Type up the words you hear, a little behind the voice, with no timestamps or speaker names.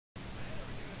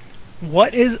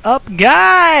What is up,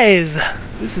 guys?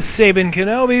 This is Sabin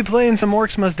Kenobi playing some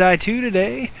Orcs Must Die 2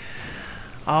 today.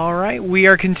 Alright, we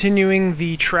are continuing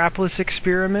the Trapless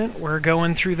experiment. We're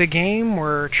going through the game.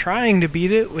 We're trying to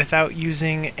beat it without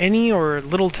using any or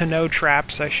little to no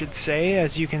traps, I should say.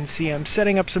 As you can see, I'm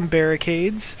setting up some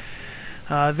barricades.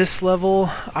 This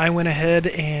level, I went ahead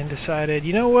and decided,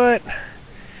 you know what?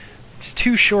 It's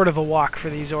too short of a walk for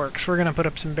these orcs. We're going to put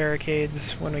up some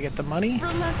barricades when we get the money.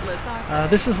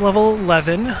 This is level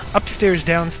 11, upstairs,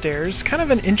 downstairs. Kind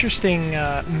of an interesting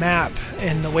map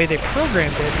in the way they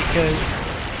programmed it, because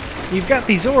you've got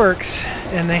these orcs,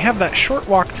 and they have that short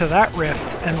walk to that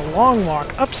rift, and a long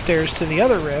walk upstairs to the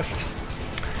other rift,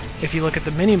 if you look at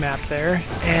the mini-map there.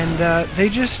 And they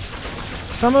just,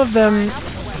 some of them,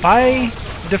 by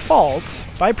default,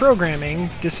 by programming,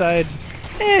 decide,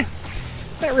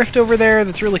 that rift over there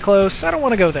that's really close, I don't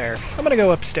want to go there. I'm going to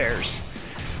go upstairs.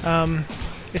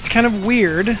 It's kind of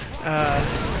weird.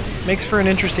 Makes for an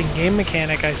interesting game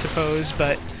mechanic, I suppose,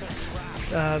 but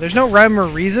there's no rhyme or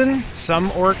reason. Some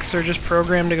orcs are just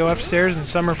programmed to go upstairs, and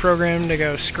some are programmed to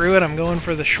go, screw it, I'm going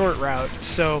for the short route.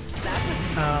 So,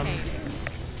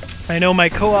 I know my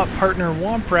co-op partner,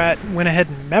 Womp Rat, went ahead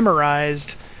and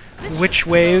memorized which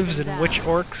waves and which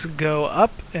orcs go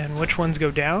up and which ones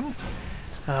go down.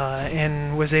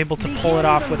 And was able to pull it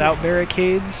off without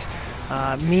barricades.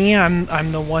 Me,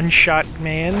 I'm the one-shot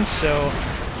man, so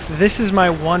this is my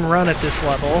one run at this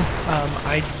level.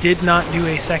 I did not do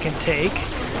a second take,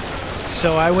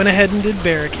 so I went ahead and did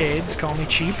barricades. Call me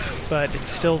cheap, but it's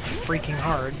still freaking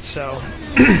hard, so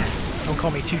don't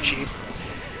call me too cheap.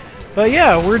 But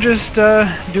yeah, we're just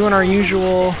doing our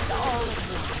usual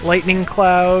lightning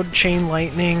cloud, chain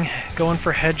lightning, going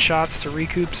for headshots to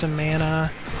recoup some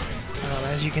mana.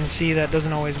 As you can see, that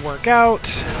doesn't always work out,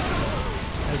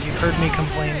 as you've heard me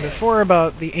complain before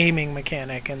about the aiming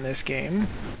mechanic in this game.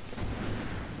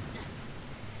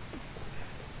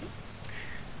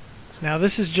 Now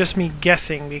this is just me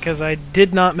guessing, because I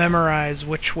did not memorize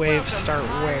which waves start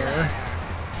where.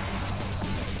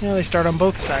 You know, they start on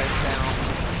both sides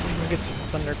now. We'll get some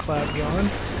thundercloud going.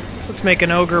 Let's make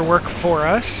an ogre work for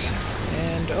us.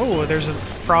 And, oh, there's a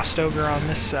frost ogre on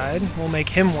this side. We'll make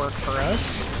him work for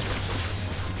us.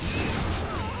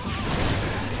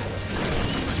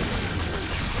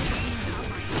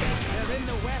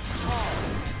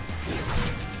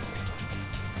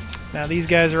 Now these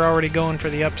guys are already going for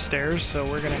the upstairs, so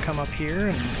we're going to come up here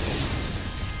and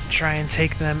try and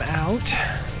take them out.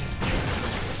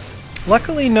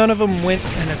 Luckily, none of them went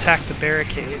and attacked the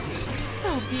barricades.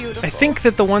 So beautiful. I think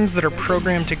that the ones that are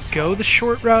programmed to go the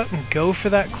short route and go for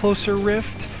that closer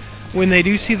rift, when they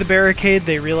do see the barricade,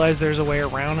 they realize there's a way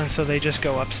around, and so they just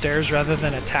go upstairs rather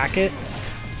than attack it.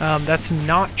 That's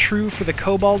not true for the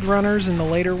kobold runners in the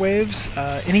later waves.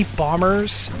 Any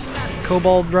bombers,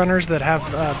 kobold runners that have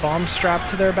bombs strapped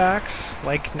to their backs,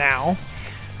 like now,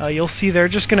 you'll see they're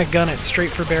just going to gun it straight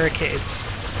for barricades.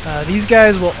 These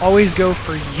guys will always go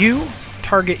for you,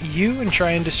 target you, and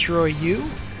try and destroy you,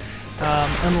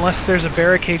 unless there's a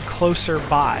barricade closer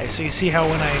by. So you see how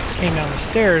when I came down the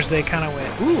stairs, they kind of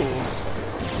went,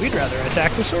 ooh, we'd rather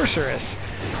attack the Sorceress.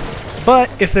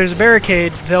 But if there's a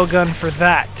barricade, they'll gun for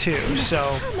that too,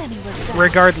 so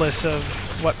regardless of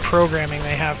what programming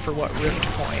they have for what rift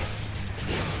point.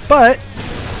 But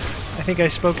I think I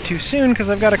spoke too soon, because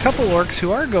I've got a couple orcs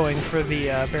who are going for the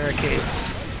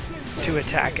barricades to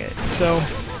attack it. So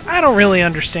I don't really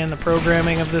understand the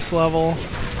programming of this level.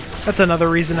 That's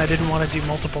another reason I didn't want to do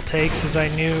multiple takes, is I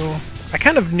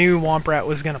kind of knew Womp Rat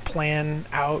was going to plan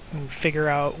out and figure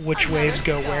out which waves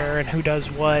go where and who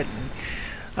does what.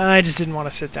 I just didn't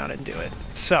want to sit down and do it.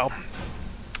 So,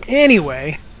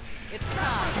 anyway,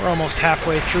 we're almost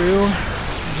halfway through.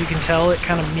 As you can tell, it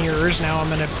kind of mirrors. Now I'm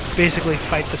going to basically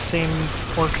fight the same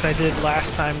orcs I did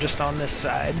last time, just on this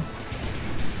side.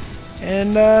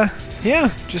 And,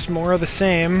 yeah, just more of the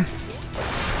same.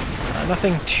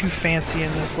 Nothing too fancy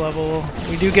in this level.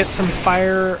 We do get some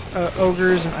fire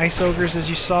ogres and ice ogres, as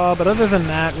you saw, but other than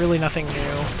that, really nothing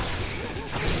new.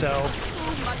 So,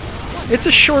 it's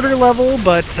a shorter level,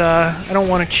 but I don't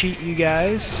want to cheat you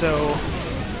guys, so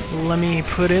let me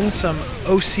put in some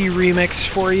OC Remix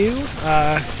for you.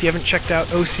 If you haven't checked out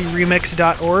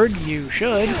ocremix.org, you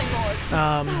should.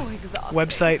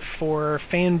 Website for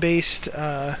fan-based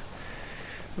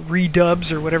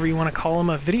redubs, or whatever you want to call them,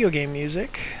 of video game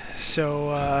music.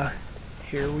 So,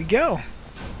 here we go.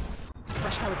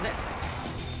 Fresh hell is this?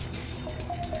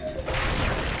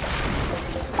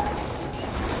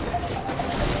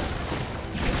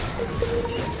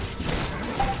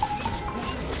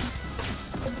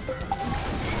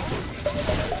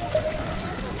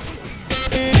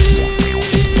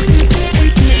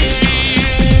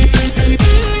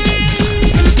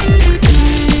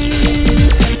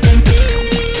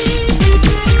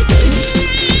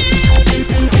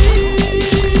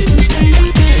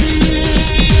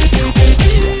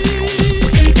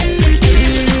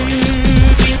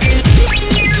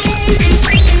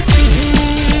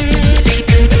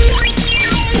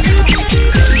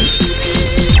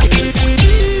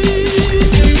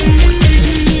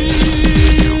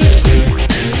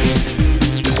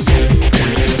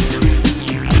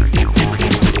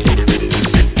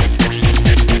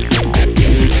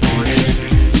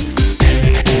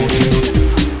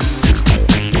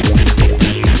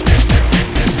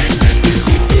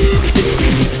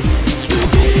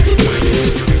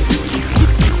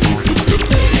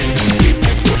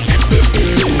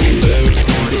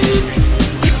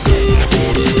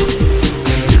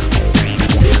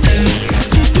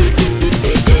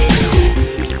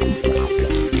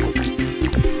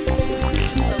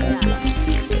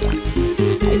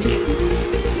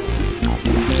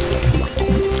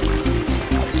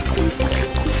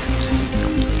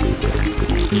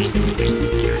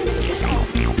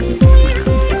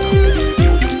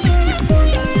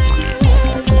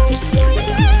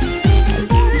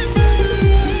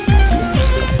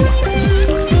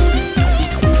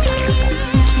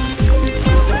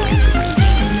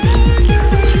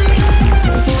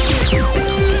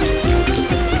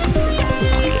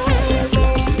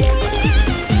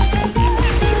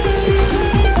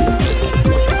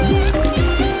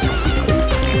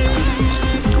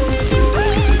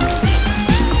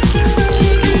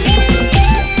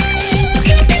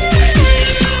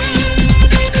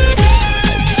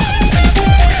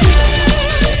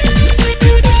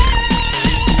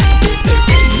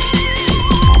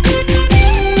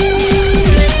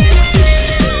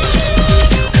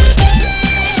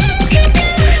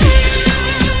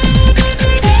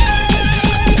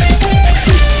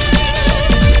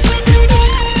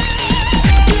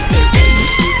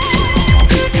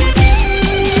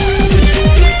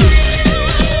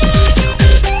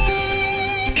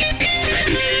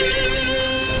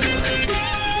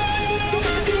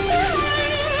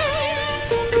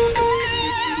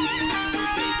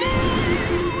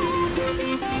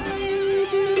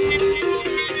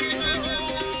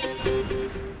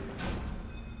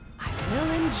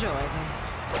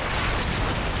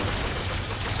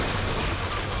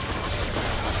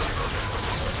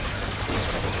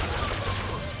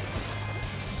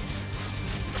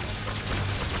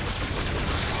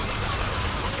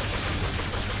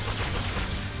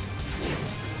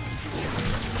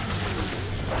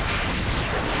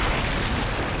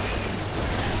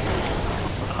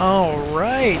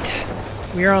 Alright.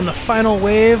 We are on the final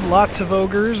wave. Lots of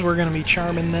ogres. We're going to be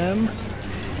charming them.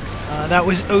 That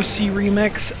was OC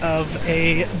remix of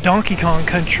a Donkey Kong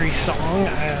Country song,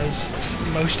 as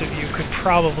most of you could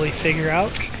probably figure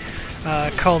out,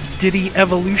 called Diddy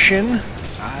Evolution.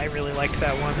 I really liked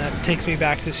that one. That takes me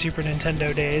back to Super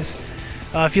Nintendo days.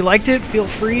 If you liked it, feel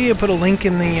free to put a link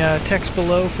in the text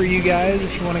below for you guys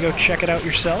if you want to go check it out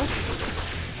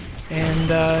yourself. And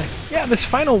yeah, this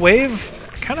final wave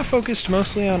kind of focused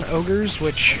mostly on ogres,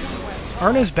 which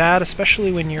aren't as bad,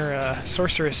 especially when you're a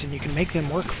sorceress and you can make them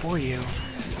work for you.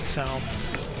 So,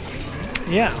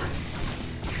 yeah.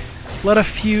 I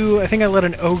think I let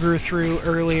an ogre through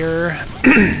earlier.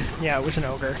 Yeah, it was an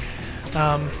ogre.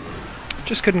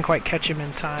 Just couldn't quite catch him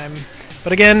in time.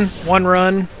 But again, one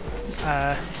run.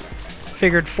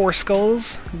 Figured 4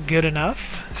 skulls, good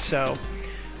enough. So,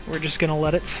 we're just gonna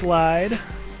let it slide.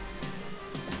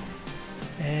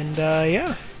 And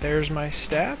yeah, there's my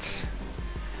stats.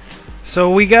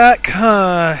 So we got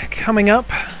coming up,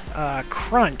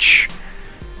 Crunch.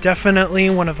 Definitely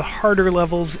one of the harder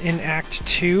levels in Act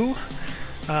 2.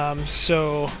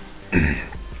 So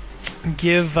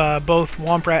give both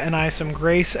Womp Rat and I some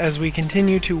grace as we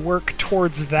continue to work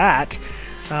towards that.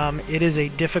 It is a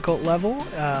difficult level,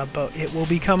 but it will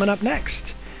be coming up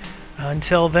next.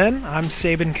 Until then, I'm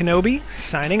Sabin Kenobi,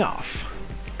 signing off.